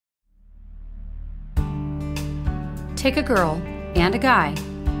Take a girl and a guy,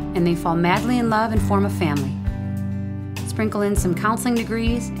 and they fall madly in love and form a family. Sprinkle in some counseling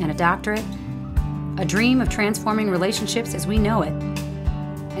degrees and a doctorate, a dream of transforming relationships as we know it.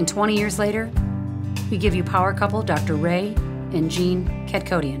 And 20 years later, we give you power couple Dr. Ray and Jean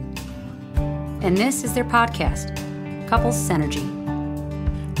Kadkodian. And this is their podcast, Couples Synergy.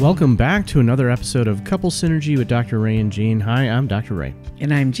 Welcome back to another episode of Couples Synergy with Dr. Ray and Jean. Hi, I'm Dr. Ray.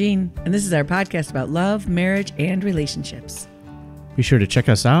 And I'm Jean, and this is our podcast about love, marriage, and relationships. Be sure to check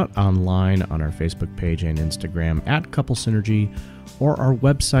us out online on our Facebook page and Instagram at Couple Synergy or our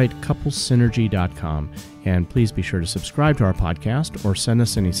website, couplesynergy.com. And please be sure to subscribe to our podcast or send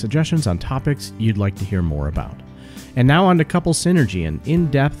us any suggestions on topics you'd like to hear more about. And now on to Couple Synergy, an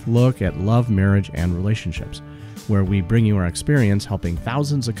in-depth look at love, marriage, and relationships, where we bring you our experience helping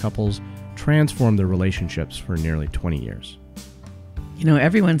thousands of couples transform their relationships for nearly 20 years. You know,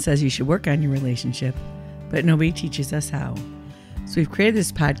 everyone says you should work on your relationship, but nobody teaches us how. So we've created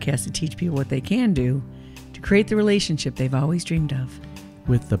this podcast to teach people what they can do to create the relationship they've always dreamed of.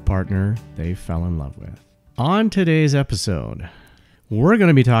 With the partner they fell in love with. On today's episode, we're going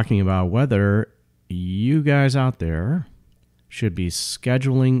to be talking about whether you guys out there should be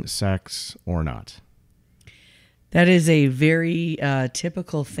scheduling sex or not. That is a very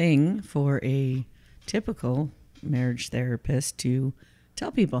typical thing for a typical marriage therapist to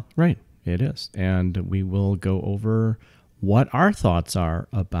tell people. Right, it is. And we will go over what our thoughts are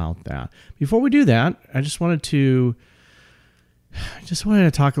about that. Before we do that, I just wanted to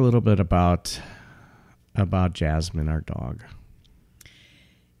talk a little bit about Jasmine, our dog.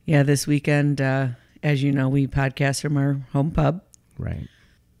 Yeah, this weekend, as you know, we podcast from our home pub. Right.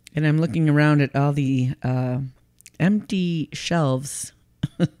 And I'm looking around at all the empty shelves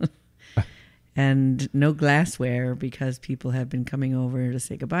and no glassware because people have been coming over to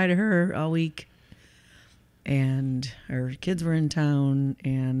say goodbye to her all week. And her kids were in town,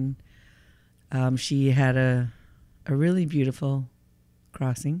 and she had a really beautiful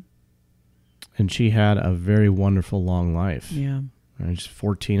crossing. And she had a very wonderful long life. Yeah. She's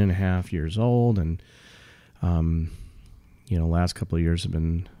 14 and a half years old, and last couple of years have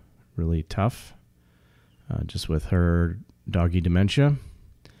been really tough, just with her doggy dementia.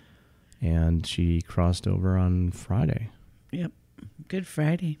 And she crossed over on Friday. Yep. Good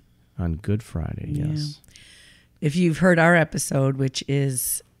Friday. On Good Friday, yes. Yeah. If you've heard our episode, which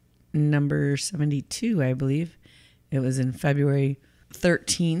is number 72, I believe, it was in February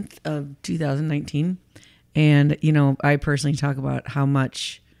 13th of 2019. And, I personally talk about how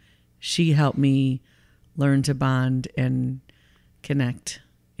much she helped me learn to bond and connect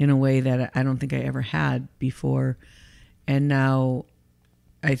in a way that I don't think I ever had before. And now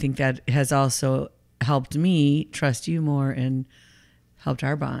I think that has also helped me trust you more and helped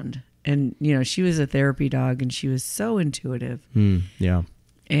our bond. And, she was a therapy dog, and she was so intuitive. Yeah.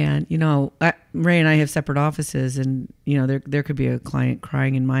 And, Ray and I have separate offices, and, there could be a client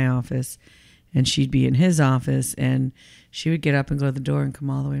crying in my office, and she'd be in his office, and she would get up and go to the door and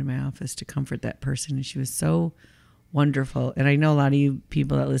come all the way to my office to comfort that person. And she was so wonderful. And I know a lot of you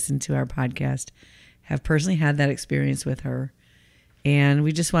people that listen to our podcast have personally had that experience with her. And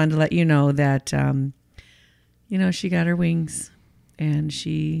we just wanted to let you know that, she got her wings, and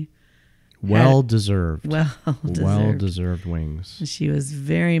she... Well-deserved wings. She was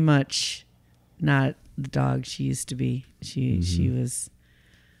very much not the dog she used to be. She was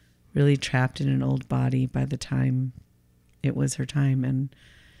really trapped in an old body by the time it was her time. And,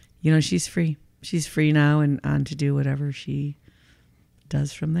 she's free. She's free now and on to do whatever she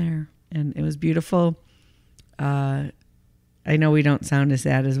does from there. And it was beautiful. I know we don't sound as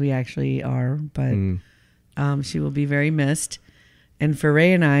sad as we actually are, but she will be very missed. And for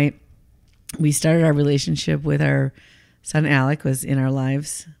Ray and I, we started our relationship with our son Alec was in our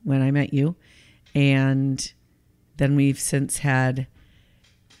lives when I met you. And then we've since had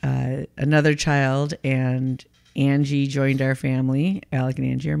another child, and Angie joined our family. Alec and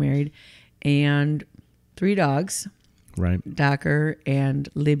Angie are married. And 3 dogs. Right. Docker and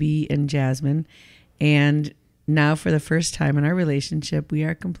Libby and Jasmine. And now for the first time in our relationship, we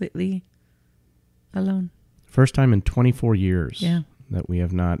are completely alone. First time in 24 years. Yeah. That we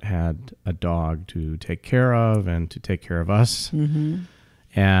have not had a dog to take care of and to take care of us. Mm-hmm.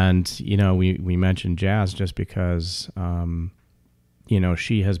 And, we mentioned Jazz just because,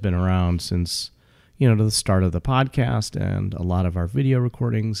 she has been around since, the start of the podcast and a lot of our video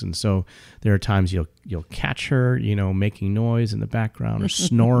recordings. And so there are times you'll catch her, making noise in the background or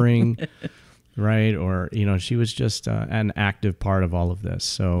snoring, right? Or, she was just an active part of all of this.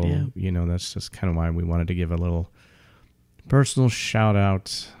 So, that's just kind of why we wanted to give a little personal shout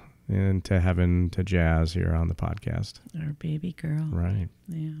out into heaven to Jazz here on the podcast. Our baby girl. Right.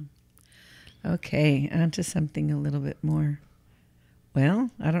 Yeah. Okay, on to something a little bit more. Well,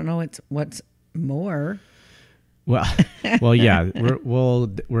 I don't know what's more. Well, yeah, we're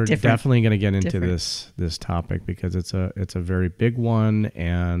Different. definitely going to get into Different. this topic because it's a very big one,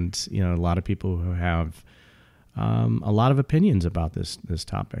 and a lot of people who have a lot of opinions about this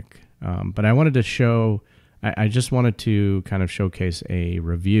topic. But I wanted to show. I just wanted to kind of showcase a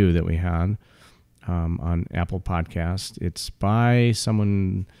review that we had on Apple Podcast. It's by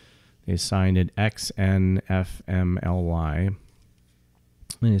someone. They signed it XNFMLY.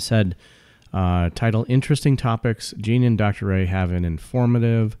 And it said, title, Interesting Topics. Gene and Dr. Ray have an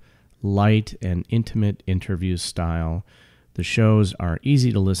informative, light, and intimate interview style. The shows are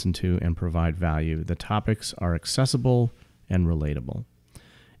easy to listen to and provide value. The topics are accessible and relatable.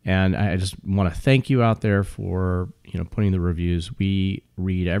 And I just want to thank you out there for putting the reviews. We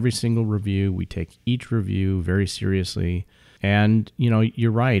read every single review. We take each review very seriously. And,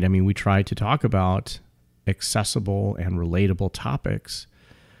 you're right. I mean, we try to talk about accessible and relatable topics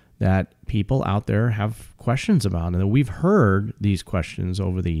that people out there have questions about. And we've heard these questions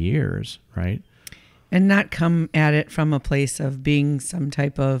over the years, right? And not come at it from a place of being some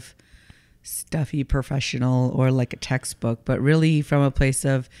type of stuffy professional or like a textbook, but really from a place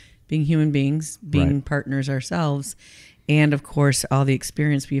of being human beings, being Right. partners ourselves. And of course, all the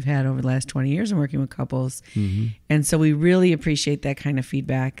experience we've had over the last 20 years in working with couples. Mm-hmm. And so we really appreciate that kind of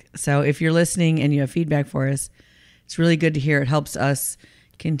feedback. So if you're listening and you have feedback for us, it's really good to hear. It helps us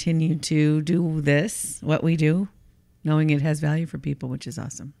continue to do this, what we do, knowing it has value for people, which is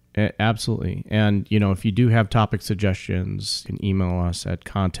awesome. Absolutely. And, if you do have topic suggestions, you can email us at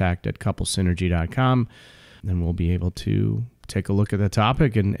contact@couplesynergy.com. Then we'll be able to take a look at the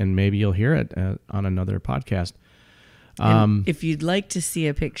topic and maybe you'll hear it on another podcast. And if you'd like to see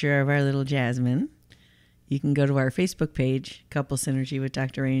a picture of our little Jasmine, you can go to our Facebook page, Couple Synergy with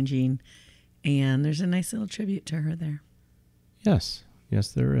Dr. Ray and Gene, and there's a nice little tribute to her there. Yes,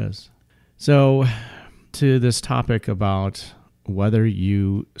 there is. So to this topic about whether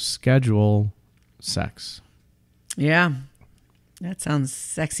you schedule sex. Yeah, that sounds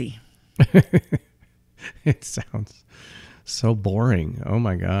sexy. It sounds so boring. Oh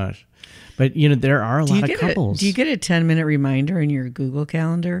my gosh. But there are a lot of couples. Do you get a 10-minute reminder in your Google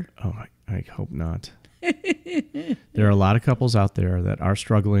Calendar? Oh, I hope not. There are a lot of couples out there that are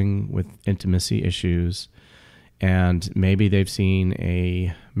struggling with intimacy issues, and maybe they've seen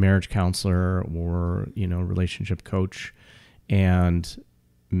a marriage counselor or, relationship coach, and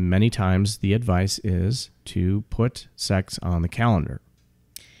many times the advice is to put sex on the calendar.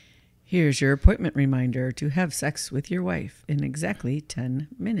 Here's your appointment reminder to have sex with your wife in exactly 10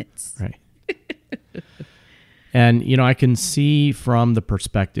 minutes. Right. And, I can see from the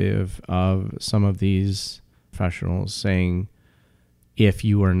perspective of some of these professionals saying, if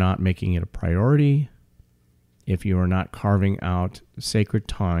you are not making it a priority, if you are not carving out sacred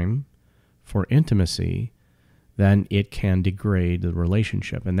time for intimacy, then it can degrade the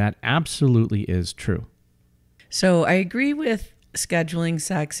relationship. And that absolutely is true. So I agree with scheduling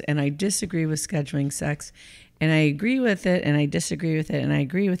sex and I disagree with scheduling sex. And I agree with it, and I disagree with it, and I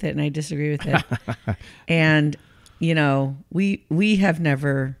agree with it, and I disagree with it. And, we have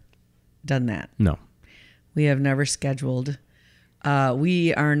never done that. No. We have never scheduled.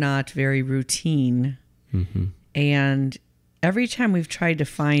 We are not very routine. Mm-hmm. And every time we've tried to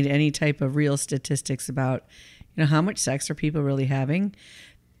find any type of real statistics about, how much sex are people really having,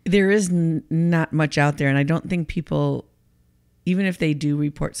 there is not much out there. And I don't think people, even if they do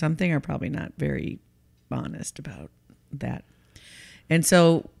report something, are probably not very honest about that. And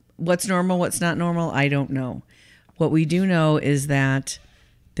so what's normal, what's not normal, I don't know. What we do know is that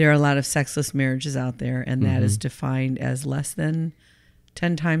there are a lot of sexless marriages out there, and that is defined as less than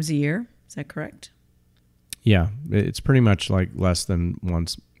 10 times a year. Is that correct? Yeah, it's pretty much like less than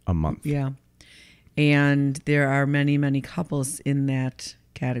once a month. Yeah. And there are many, many couples in that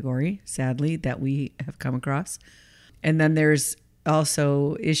category, sadly, that we have come across. And then there's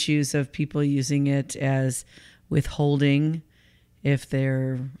also issues of people using it as withholding if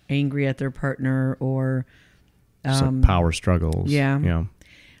they're angry at their partner or Some power struggles. Yeah.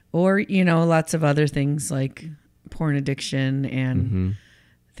 Or, lots of other things like porn addiction and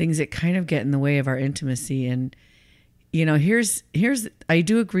things that kind of get in the way of our intimacy. And, here's I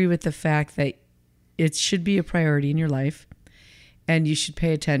do agree with the fact that it should be a priority in your life and you should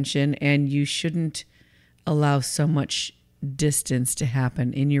pay attention, and you shouldn't allow so much distance to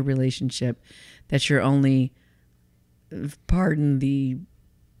happen in your relationship that you're only, pardon the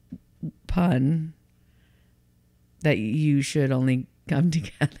pun, that you should only come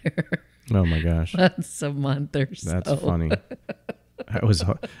together Oh my gosh. once a month or so. That's funny. I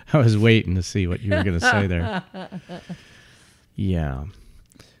was waiting to see what you were going to say there. Yeah.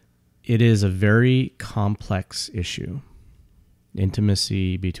 It is a very complex issue.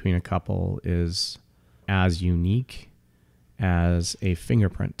 Intimacy between a couple is as unique as a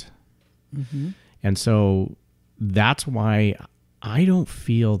fingerprint. Mm-hmm. And so that's why I don't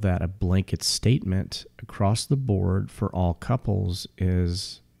feel that a blanket statement across the board for all couples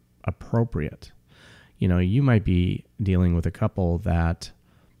is appropriate. You know, you might be dealing with a couple that,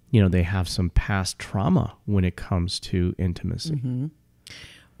 you know, they have some past trauma when it comes to intimacy. Mm-hmm.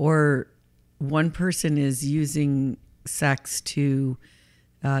 Or one person is using sex to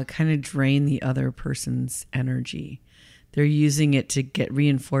kind of drain the other person's energy. They're using it to get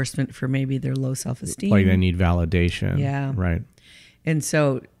reinforcement for maybe their low self-esteem. Like they need validation. Yeah. Right. And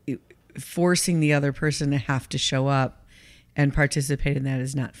so forcing the other person to have to show up and participate in that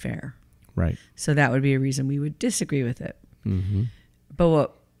is not fair. Right. So that would be a reason we would disagree with it. Mm-hmm. But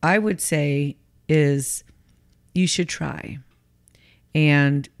what I would say is you should try.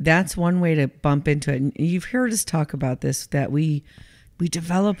 And that's one way to bump into it. And you've heard us talk about this, that we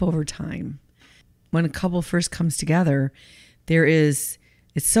develop over time. When a couple first comes together, it's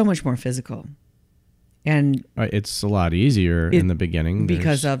so much more physical. And it's a lot easier in the beginning.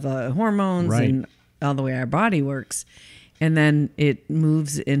 Because of the hormones Right. and all the way our body works. And then it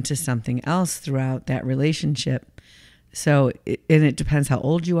moves into something else throughout that relationship. So, it depends how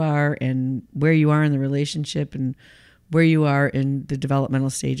old you are and where you are in the relationship and where you are in the developmental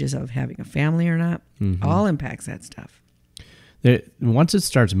stages of having a family or not. Mm-hmm. All impacts that stuff. Once it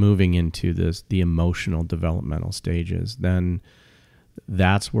starts moving into the emotional developmental stages, then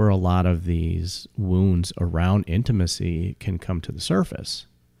that's where a lot of these wounds around intimacy can come to the surface.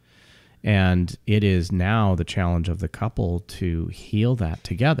 And it is now the challenge of the couple to heal that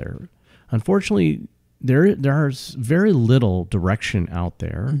together. Unfortunately, there's very little direction out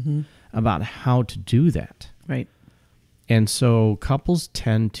there Mm-hmm. about how to do that. Right. And so couples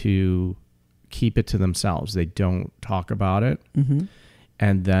tend to keep it to themselves. They don't talk about it. Mm-hmm.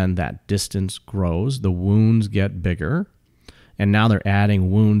 And then that distance grows. The wounds get bigger. And now they're adding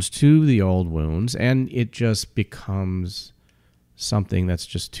wounds to the old wounds. And it just becomes something that's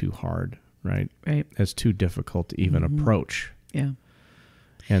just too hard, right? Right. It's too difficult to even approach. Yeah.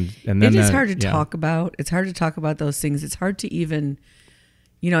 And then It is hard to talk about. It's hard to talk about those things. It's hard to even,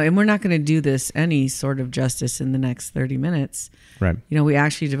 and we're not going to do this any sort of justice in the next 30 minutes. Right. We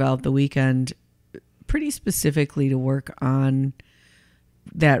actually developed the weekend pretty specifically to work on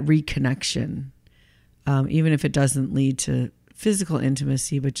that reconnection, even if it doesn't lead to physical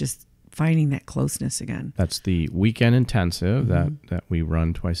intimacy, but just finding that closeness again. That's the weekend intensive that we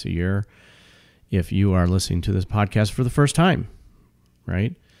run twice a year. If you are listening to this podcast for the first time,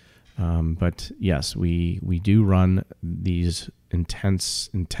 right? But yes, we do run these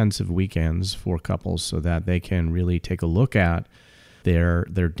intensive weekends for couples so that they can really take a look at their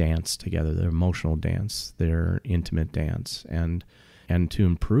dance together, their emotional dance, their intimate dance, and to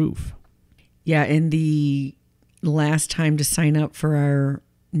improve. Yeah, and the last time to sign up for our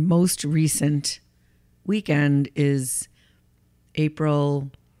most recent weekend is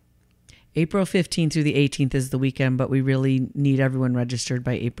April 15th through the 18th is the weekend, but we really need everyone registered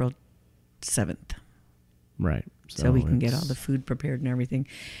by April 7th. Right. So we can get all the food prepared and everything.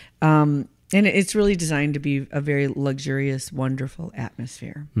 And it's really designed to be a very luxurious, wonderful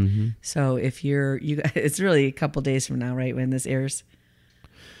atmosphere. Mm-hmm. So if it's really a couple days from now, right, when this airs.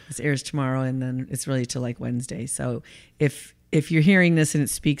 This airs tomorrow, and then it's really till like Wednesday. So if you're hearing this and it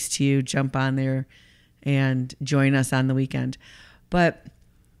speaks to you, jump on there and join us on the weekend. But,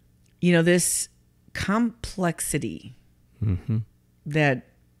 this complexity that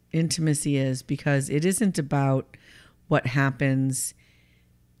intimacy is, because it isn't about what happens,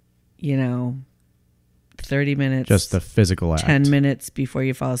 30 minutes. Just the physical act. 10 minutes before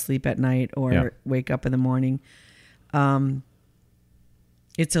you fall asleep at night or wake up in the morning.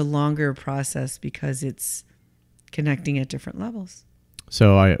 It's a longer process because it's connecting at different levels.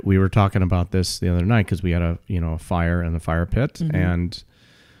 So we were talking about this the other night because we had a fire in the fire pit, and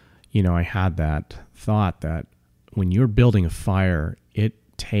I had that thought that when you're building a fire, it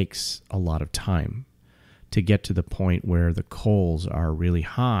takes a lot of time to get to the point where the coals are really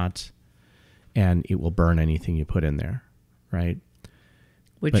hot and it will burn anything you put in there, right?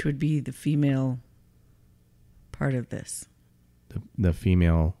 Which would be the female part of this. The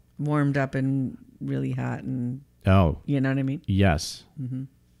female warmed up and really hot and you know what I mean? Yes. Mm-hmm.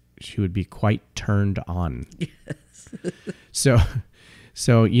 She would be quite turned on. Yes. So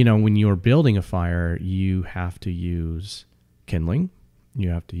when you're building a fire, you have to use kindling, you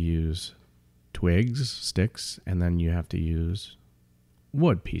have to use twigs, sticks, and then you have to use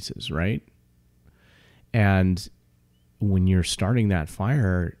wood pieces, right? And when you're starting that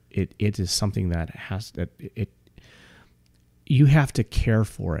fire, it is something that you have to care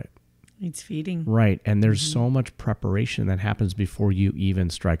for it. It's feeding. Right. And there's so much preparation that happens before you even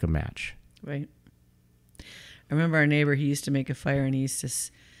strike a match. Right. I remember our neighbor, he used to make a fire and he used to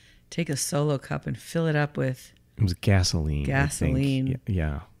take a Solo cup and fill it up with... It was gasoline.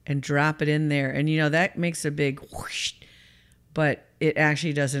 Yeah. And drop it in there. And, that makes a big whoosh, but it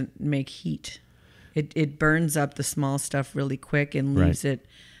actually doesn't make heat. It burns up the small stuff really quick and leaves it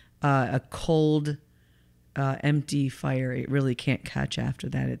a cold, empty fire. It really can't catch after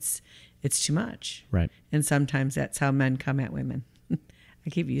that. It's too much. Right. And sometimes that's how men come at women. I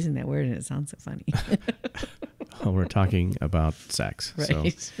keep using that word and it sounds so funny. Well, we're talking about sex.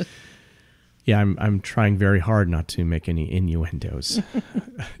 Right. So, yeah, I'm trying very hard not to make any innuendos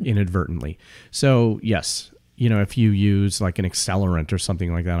inadvertently. So, yes, if you use like an accelerant or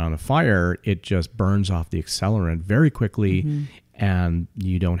something like that on a fire, it just burns off the accelerant very quickly and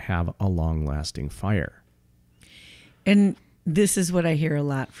you don't have a long-lasting fire. And this is what I hear a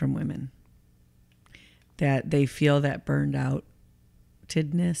lot from women, that they feel that burned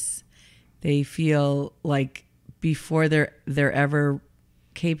outedness. They feel like before they're ever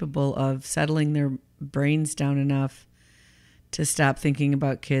capable of settling their brains down enough to stop thinking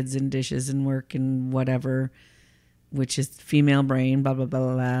about kids and dishes and work and whatever, which is female brain, blah, blah, blah,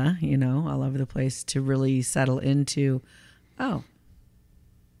 blah, blah, all over the place, to really settle into, oh,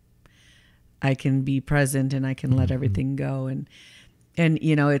 I can be present and I can let everything go. And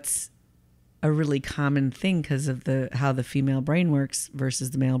it's a really common thing because of how the female brain works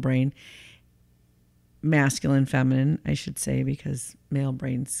versus the male brain. Masculine, feminine, I should say, because male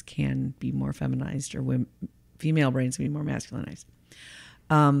brains can be more feminized or female brains can be more masculinized.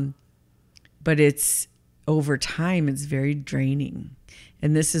 But it's over time, it's very draining.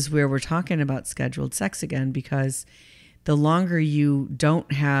 And this is where we're talking about scheduled sex again, because the longer you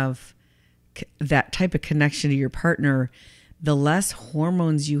don't have that type of connection to your partner, the less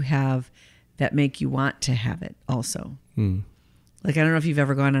hormones you have that make you want to have it also. Like, I don't know if you've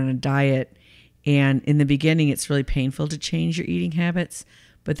ever gone on a diet, and in the beginning it's really painful to change your eating habits,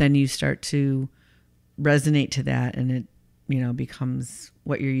 but then you start to resonate to that and it, becomes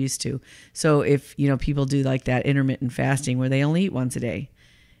what you're used to. So if, people do like that intermittent fasting where they only eat once a day,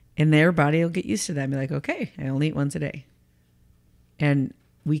 and their body will get used to that and be like, okay, I only eat once a day. And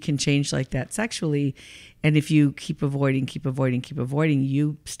we can change like that sexually. And if you keep avoiding,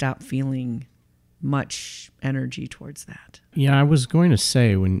 you stop feeling much energy towards that. Yeah, I was going to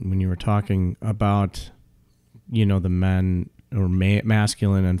say when you were talking about, the men or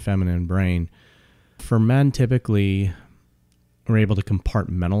masculine and feminine brain, for men typically we're able to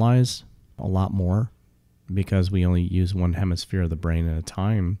compartmentalize a lot more because we only use one hemisphere of the brain at a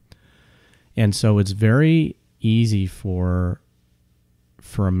time. And so it's very easy for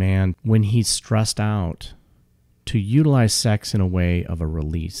a man when he's stressed out to utilize sex in a way of a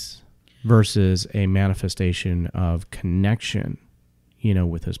release versus a manifestation of connection,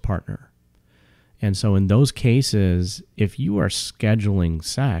 with his partner. And so in those cases, if you are scheduling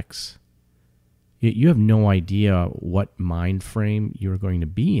sex, you have no idea what mind frame you're going to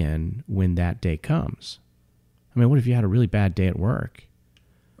be in when that day comes. I mean, what if you had a really bad day at work?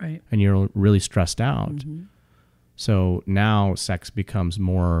 Right. And you're really stressed out? So now sex becomes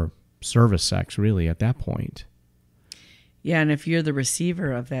more service sex, really, at that point. Yeah, and if you're the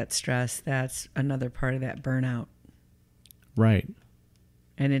receiver of that stress, that's another part of that burnout. Right.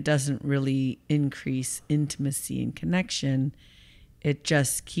 And it doesn't really increase intimacy and connection. It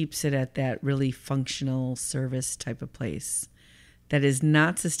just keeps it at that really functional service type of place that is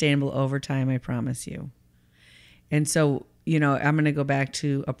not sustainable over time, I promise you. And so, I'm going to go back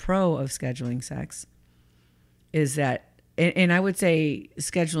to a pro of scheduling sex is that, and I would say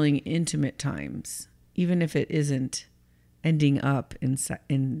scheduling intimate times, even if it isn't ending up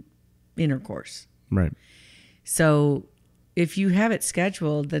in intercourse. Right. So if you have it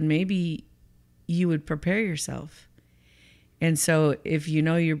scheduled, then maybe you would prepare yourself. And so if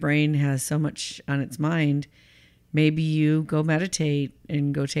your brain has so much on its mind, maybe you go meditate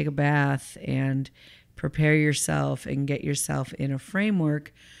and go take a bath and prepare yourself and get yourself in a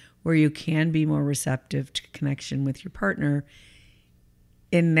framework where you can be more receptive to connection with your partner.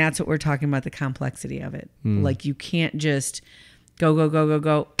 And that's what we're talking about, the complexity of it. Like you can't just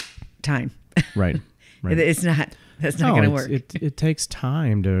go, time. Right. That's not going to work. It takes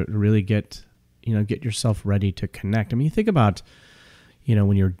time to really get yourself ready to connect. I mean, you think about,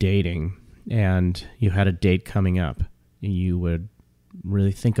 when you're dating and you had a date coming up You would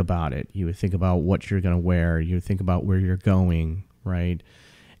really think about it. You would think about what you're going to wear. You would think about where you're going, right?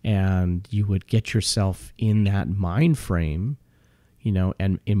 And you would get yourself in that mind frame,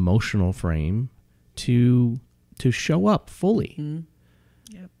 and emotional frame to show up fully.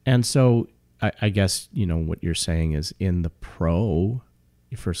 Mm-hmm. Yep. And so I guess, what you're saying is in the pro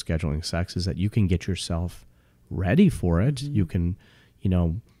for scheduling sex is that you can get yourself ready for it. Mm-hmm. You can,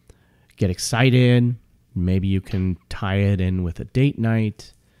 get excited. Maybe you can tie it in with a date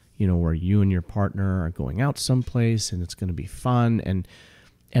night, where you and your partner are going out someplace and it's going to be fun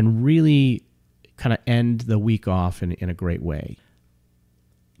and really kind of end the week off in a great way.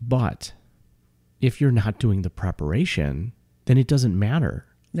 But if you're not doing the preparation, then it doesn't matter.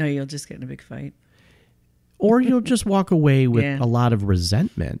 No, you'll just get in a big fight. Or you'll just walk away with a lot of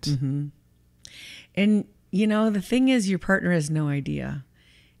resentment. Mm-hmm. And, the thing is, your partner has no idea.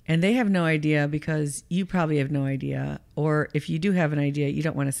 And they have no idea because you probably have no idea. Or if you do have an idea, you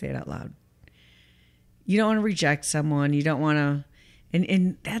don't want to say it out loud. You don't want to reject someone. You don't want to.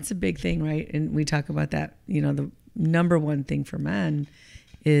 And that's a big thing, right? And we talk about that. The number one thing for men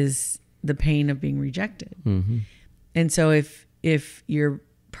is the pain of being rejected. Mm-hmm. And so if your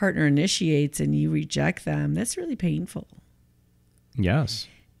partner initiates and you reject them, that's really painful. Yes.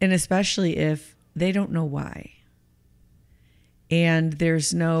 And especially if they don't know why. And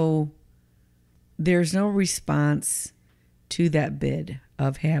there's no response to that bid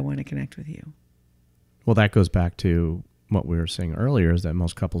of, hey, I want to connect with you. Well, that goes back to what we were saying earlier, is that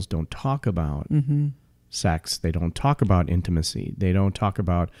most couples don't talk about sex. They don't talk about intimacy. They don't talk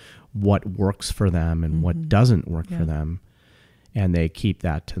about what works for them and what doesn't work for them. And they keep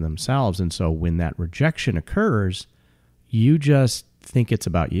that to themselves. And so when that rejection occurs, you just think it's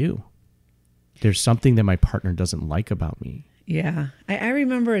about you. There's something that my partner doesn't like about me. Yeah. I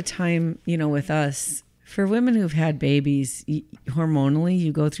remember a time, with us, for women who've had babies, hormonally,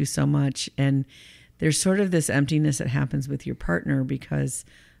 you go through so much. And there's sort of this emptiness that happens with your partner because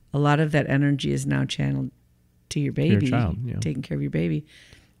a lot of that energy is now channeled to your baby, your child, taking care of your baby.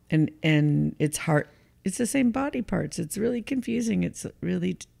 And it's hard. It's the same body parts. It's really confusing. It's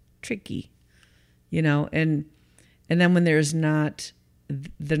really tricky, and then when there's not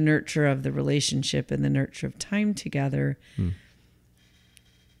the nurture of the relationship and the nurture of time together,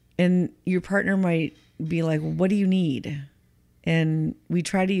 and your partner might be like, what do you need? And we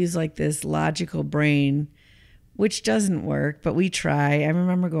try to use like this logical brain, which doesn't work, but we try. I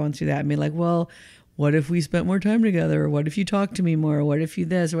remember going through that and be like, well, what if we spent more time together? Or what if you talk to me more? Or what if you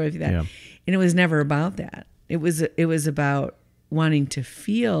this? Or what if you that? Yeah. And it was never about that. It was about wanting to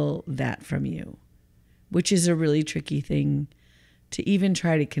feel that from you, which is a really tricky thing to even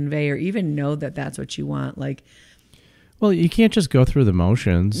try to convey or even know that that's what you want. Like, well, you can't just go through the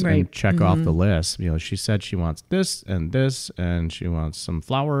motions Right. and check off the list. She said she wants this, and she wants some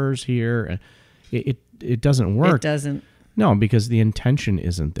flowers here. It doesn't work. it doesn't. No, because the intention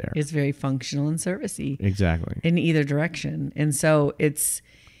isn't there. It's very functional and servicey. Exactly. In either direction. And so it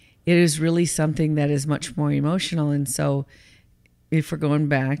is really something that is much more emotional. And so if we're going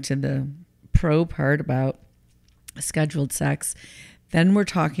back to the pro part about scheduled sex, then we're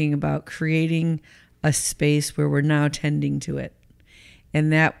talking about creating a space where we're now tending to it.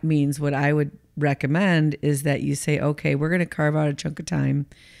 And that means what I would recommend is that you say, okay, we're going to carve out a chunk of time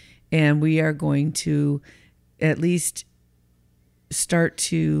and we are going to at least start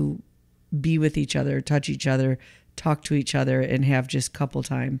to be with each other, touch each other, talk to each other, and have just couple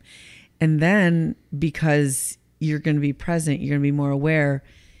time. And then because you're going to be present, you're going to be more aware,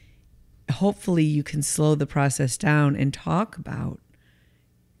 hopefully you can slow the process down and talk about,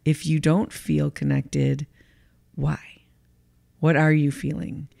 if you don't feel connected, why? What are you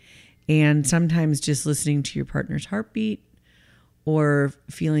feeling? And sometimes just listening to your partner's heartbeat or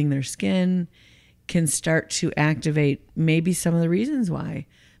feeling their skin can start to activate maybe some of the reasons why.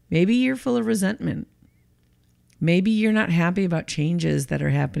 Maybe you're full of resentment. Maybe you're not happy about changes that are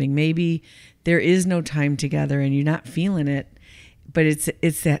happening. Maybe there is no time together and you're not feeling it. But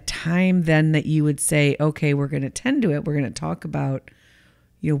it's that time then that you would say, okay, we're going to tend to it. We're going to talk about,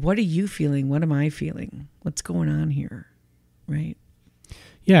 what are you feeling? What am I feeling? What's going on here? Right?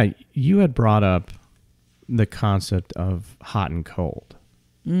 Yeah, you had brought up the concept of hot and cold.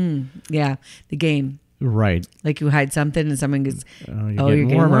 Yeah, the game. Right. Like you hide something and someone goes, You're you're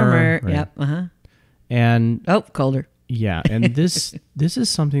getting warmer. Right. Yep. Uh-huh. And Colder. yeah, and this is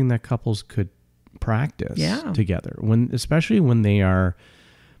something that couples could practice together, especially when they are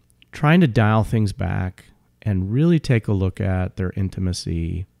trying to dial things back and really take a look at their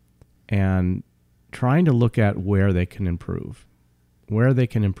intimacy and trying to look at where they can improve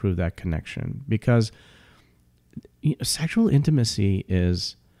that connection. Because sexual intimacy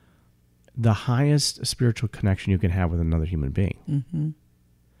is the highest spiritual connection you can have with another human being. Mm-hmm.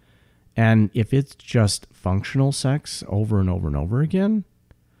 And if it's just functional sex over and over and over again,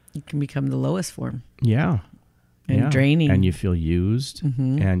 it can become the lowest form. Yeah. And draining. And you feel used,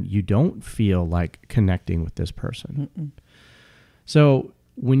 Mm-hmm. and you don't feel like connecting with this person. Mm-mm. So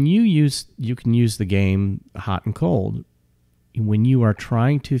when you can use the game hot and cold when you are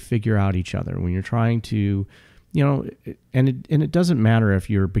trying to figure out each other, when you're trying to, and it doesn't matter if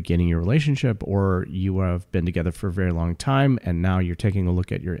you're beginning your relationship or you have been together for a very long time and now you're taking a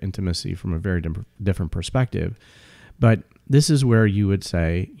look at your intimacy from a very different perspective. But this is where you would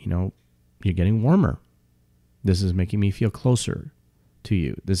say, you're getting warmer. This is making me feel closer to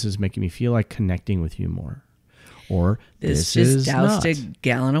you. This is making me feel like connecting with you more. Or this just is doused not. a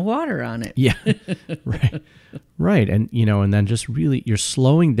gallon of water on it. Yeah, right, right. And, and then just really, you're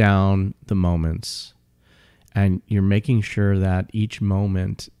slowing down the moments and you're making sure that each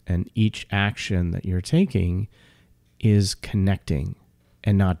moment and each action that you're taking is connecting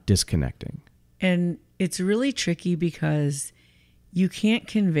and not disconnecting. And it's really tricky because you can't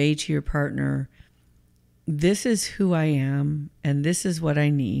convey to your partner, this is who I am and this is what I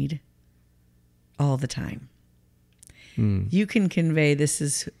need all the time. You can convey this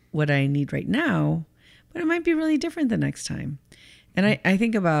is what I need right now, but it might be really different the next time. And I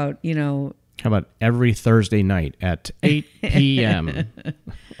think about, How about every Thursday night at 8 p.m.?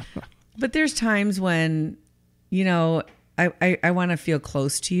 But there's times when, I want to feel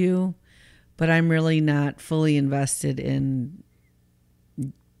close to you, but I'm really not fully invested in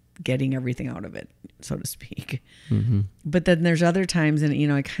getting everything out of it, so to speak. Mm-hmm. But then there's other times, and,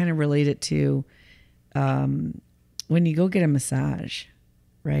 I kind of relate it to when you go get a massage,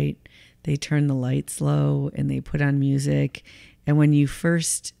 right? They turn the lights low and they put on music. And when you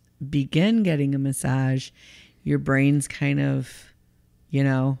first begin getting a massage, your brain's kind of,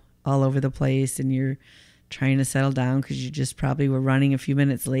 all over the place and you're trying to settle down because you just probably were running a few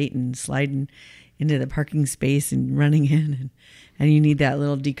minutes late and sliding into the parking space and running in and you need that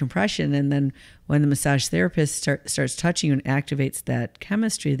little decompression. And then when the massage therapist starts touching you and activates that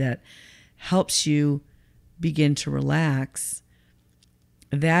chemistry that helps you begin to relax,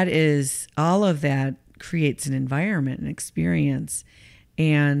 that is, all of that creates an environment, an experience.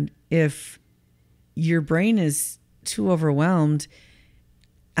 And if your brain is too overwhelmed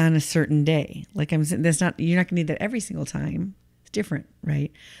on a certain day, like I'm saying, you're not gonna need that every single time. It's different,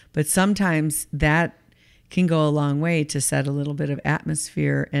 right? But sometimes that can go a long way to set a little bit of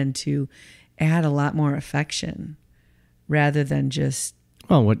atmosphere and to add a lot more affection rather than just.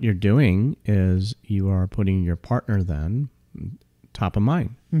 Well, what you're doing is you are putting your partner then top of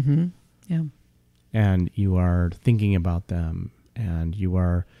mind. Mm-hmm. Yeah. And you are thinking about them and you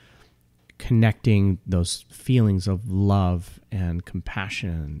are connecting those feelings of love and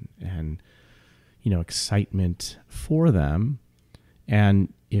compassion and, excitement for them.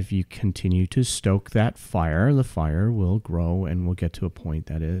 And if you continue to stoke that fire, the fire will grow and will get to a point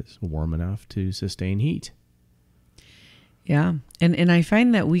that is warm enough to sustain heat. Yeah. And I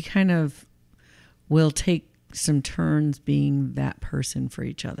find that we kind of will take some turns being that person for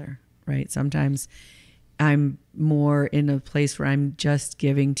each other, right? Sometimes I'm more in a place where I'm just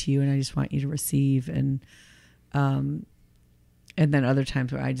giving to you and I just want you to receive. And then other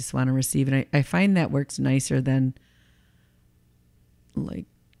times where I just want to receive. And I find that works nicer than like,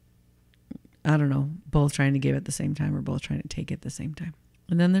 I don't know, both trying to give at the same time or both trying to take at the same time.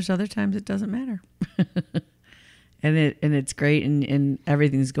 And then there's other times it doesn't matter. And it's great and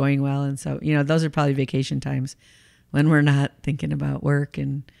everything's going well. And so, those are probably vacation times when we're not thinking about work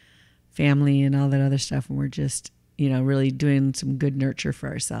and family and all that other stuff. And we're just, really doing some good nurture for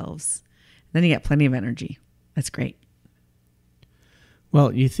ourselves. And then you got plenty of energy. That's great.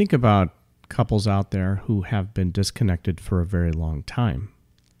 Well, you think about couples out there who have been disconnected for a very long time.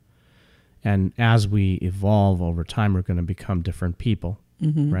 And as we evolve over time, we're going to become different people,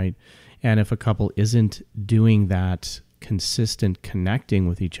 Mm-hmm. right? And if a couple isn't doing that consistent connecting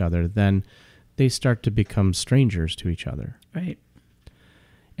with each other, then they start to become strangers to each other. Right.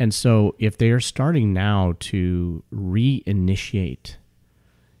 And so if they are starting now to reinitiate,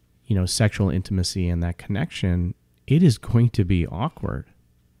 sexual intimacy and that connection, it is going to be awkward.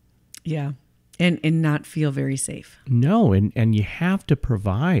 Yeah. And not feel very safe. No, and you have to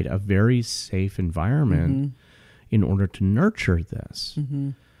provide a very safe environment in order to nurture this. Mm-hmm.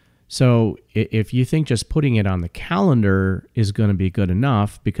 So if you think just putting it on the calendar is going to be good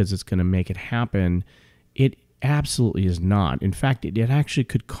enough because it's going to make it happen, it absolutely is not. In fact, it actually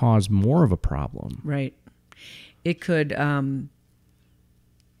could cause more of a problem. Right. It could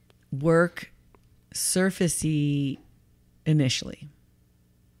work surfacey initially.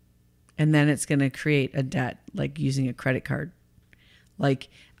 And then it's going to create a debt, like using a credit card. Like,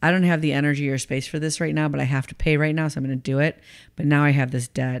 I don't have the energy or space for this right now, but I have to pay right now, so I'm going to do it. But now I have this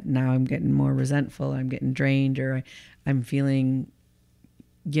debt. Now I'm getting more resentful. I'm getting drained, or I'm feeling,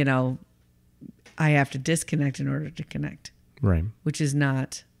 I have to disconnect in order to connect. Right. Which is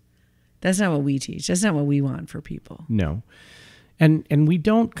that's not what we teach. That's not what we want for people. No. And we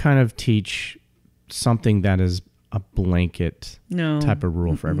don't kind of teach something that is a blanket type of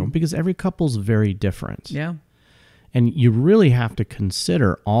rule for everyone, because every couple's very different. Yeah. And you really have to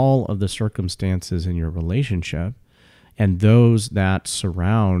consider all of the circumstances in your relationship and those that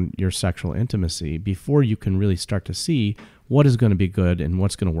surround your sexual intimacy before you can really start to see what is going to be good and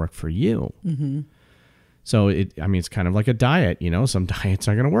what's going to work for you. Mm-hmm. So it's kind of like a diet. Some diets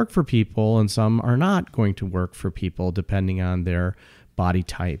are going to work for people and some are not going to work for people depending on their body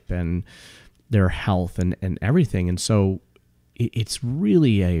type and their health and everything. And so it's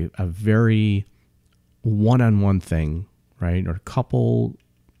really a very one-on-one thing, right? Or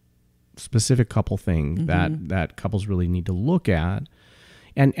specific couple thing that couples really need to look at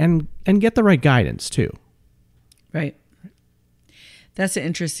and get the right guidance too. Right. That's an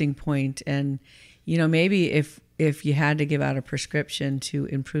interesting point. And, maybe if you had to give out a prescription to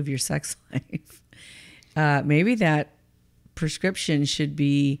improve your sex life, maybe that prescription should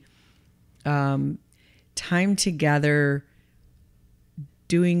be time together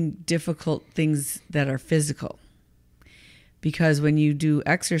doing difficult things that are physical. Because when you do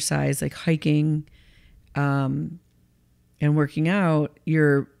exercise like hiking and working out,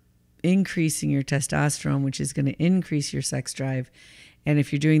 you're increasing your testosterone, which is going to increase your sex drive. And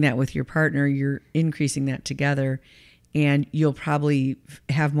if you're doing that with your partner, you're increasing that together, and you'll probably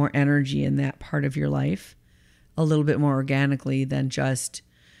have more energy in that part of your life a little bit more organically than just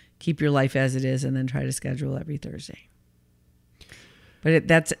keep your life as it is and then try to schedule every Thursday. But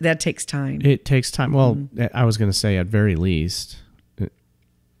that takes time. It takes time. Well, I was going to say, at very least,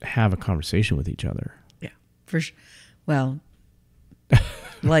 have a conversation with each other. Yeah, for sure. Well,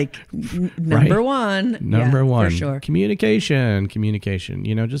 like number one. Number one. For sure. Communication.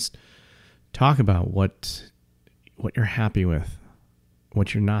 Just talk about what you're happy with,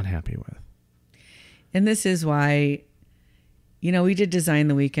 what you're not happy with. And this is why, we did Design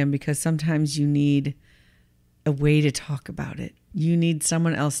the Weekend, because sometimes you need a way to talk about it. You need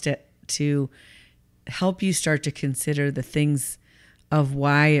someone else to help you start to consider the things of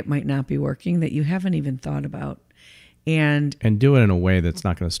why it might not be working that you haven't even thought about. And do it in a way that's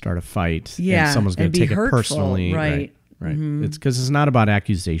not going to start a fight. Yeah. And someone's going to take hurtful, it personally. Right. Mm-hmm. It's because it's not about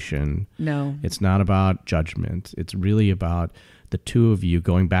accusation. No. It's not about judgment. It's really about the two of you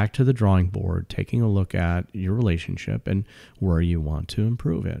going back to the drawing board, taking a look at your relationship and where you want to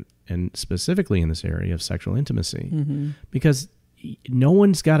improve it. And specifically in this area of sexual intimacy, because no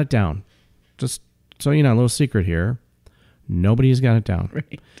one's got it down. Just so you know, a little secret here, nobody's got it down.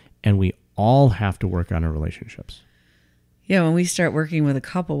 Right. And we all have to work on our relationships. Yeah, when we start working with a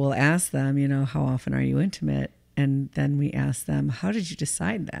couple, we'll ask them, how often are you intimate? And then we ask them, how did you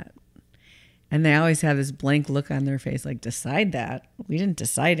decide that? And they always have this blank look on their face, like, decide that? We didn't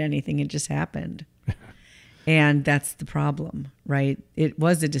decide anything. It just happened. And that's the problem, right? It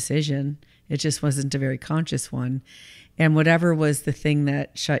was a decision. It just wasn't a very conscious one. And whatever was the thing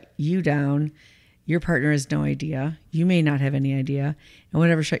that shut you down, your partner has no idea. You may not have any idea. And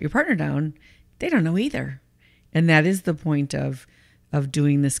whatever shut your partner down, they don't know either. And that is the point of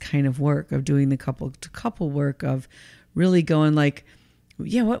doing this kind of work, of doing the couple to couple work, of really going like,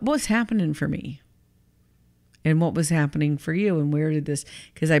 yeah, what was happening for me? And what was happening for you? And where did this,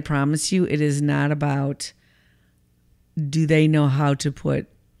 because I promise you, it is not about, do they know how to put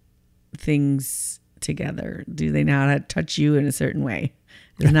things together? Do they know how to touch you in a certain way?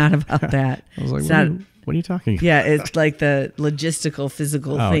 It's not about that. I was like, what are you talking about? Yeah, it's like the logistical,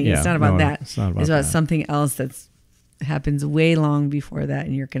 physical thing. Yeah. It's not about that. It's not about It's about that. something else that's happens way long before that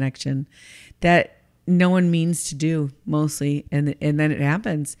in your connection that no one means to do mostly. And then it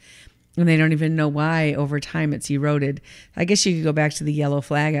happens. And they don't even know why. Over time it's eroded. I guess you could go back to the yellow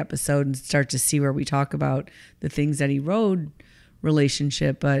flag episode and start to see where we talk about the things that erode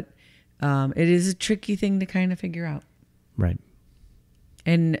relationship. But it is a tricky thing to kind of figure out. Right.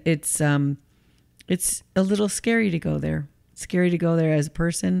 And it's a little scary to go there. It's scary to go there as a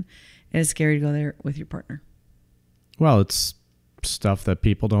person, and it's scary to go there with your partner. Well, it's stuff that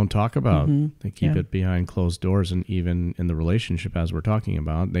people don't talk about. Mm-hmm. They keep it behind closed doors, and even in the relationship, as we're talking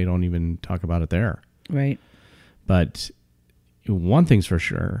about, they don't even talk about it there. Right. But one thing's for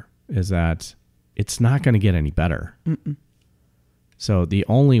sure is that it's not going to get any better. Mm-mm. So the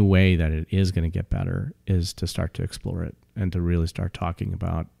only way that it is going to get better is to start to explore it and to really start talking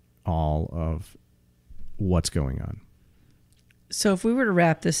about all of what's going on. So if we were to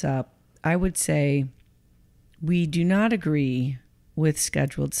wrap this up, I would say we do not agree with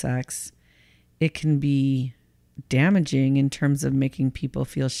scheduled sex. It can be damaging in terms of making people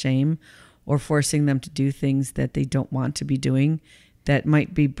feel shame or forcing them to do things that they don't want to be doing that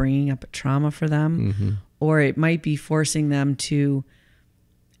might be bringing up a trauma for them, or it might be forcing them to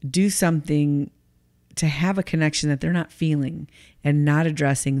do something to have a connection that they're not feeling and not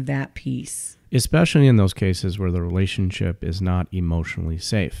addressing that piece. Especially in those cases where the relationship is not emotionally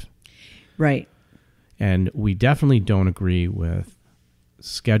safe. Right. And we definitely don't agree with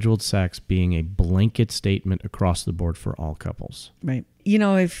scheduled sex being a blanket statement across the board for all couples. Right. You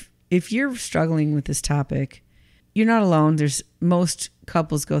know, if you're struggling with this topic, you're not alone. Most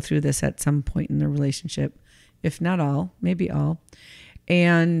couples go through this at some point in their relationship, if not all, maybe all.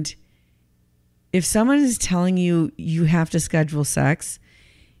 And if someone is telling you you have to schedule sex,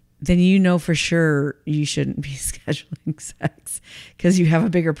 then you know for sure you shouldn't be scheduling sex because you have a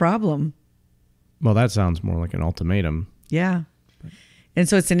bigger problem. Well, that sounds more like an ultimatum. Yeah. And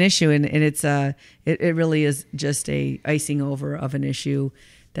so it's an issue, and it's it really is just a icing over of an issue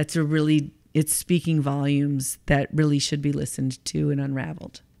that's it's speaking volumes that really should be listened to and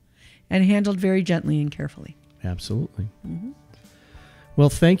unraveled and handled very gently and carefully. Absolutely. Well,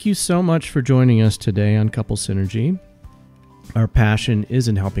 thank you so much for joining us today on Couple Synergy. Our passion is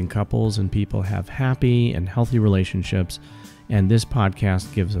in helping couples and people have happy and healthy relationships, and this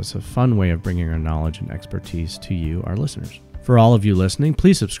podcast gives us a fun way of bringing our knowledge and expertise to you, our listeners. For all of you listening,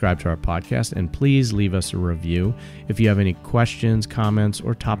 please subscribe to our podcast and please leave us a review. If you have any questions, comments,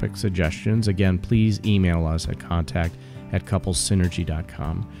 or topic suggestions, again, please email us at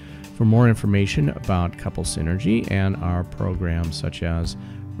contact@couplesynergy.com. For more information about Couple Synergy and our programs such as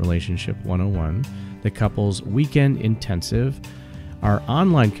Relationship 101, the Couples Weekend Intensive, our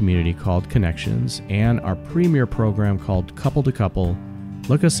online community called Connections, and our premier program called Couple to Couple,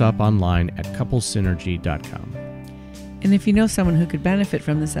 look us up online at couplesynergy.com. And if you know someone who could benefit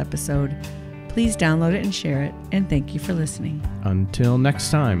from this episode, please download it and share it. And thank you for listening. Until next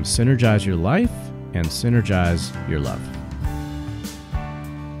time, synergize your life and synergize your love.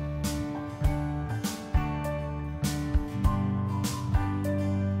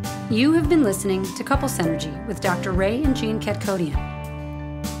 You have been listening to Couple Synergy with Dr. Ray and Jean Ketkodian.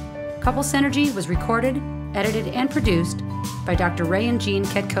 Couple Synergy was recorded, edited, and produced by Dr. Ray and Jean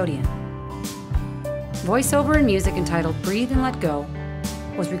Ketkodian. Voiceover and music entitled Breathe and Let Go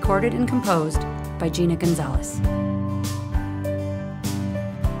was recorded and composed by Gina Gonzalez.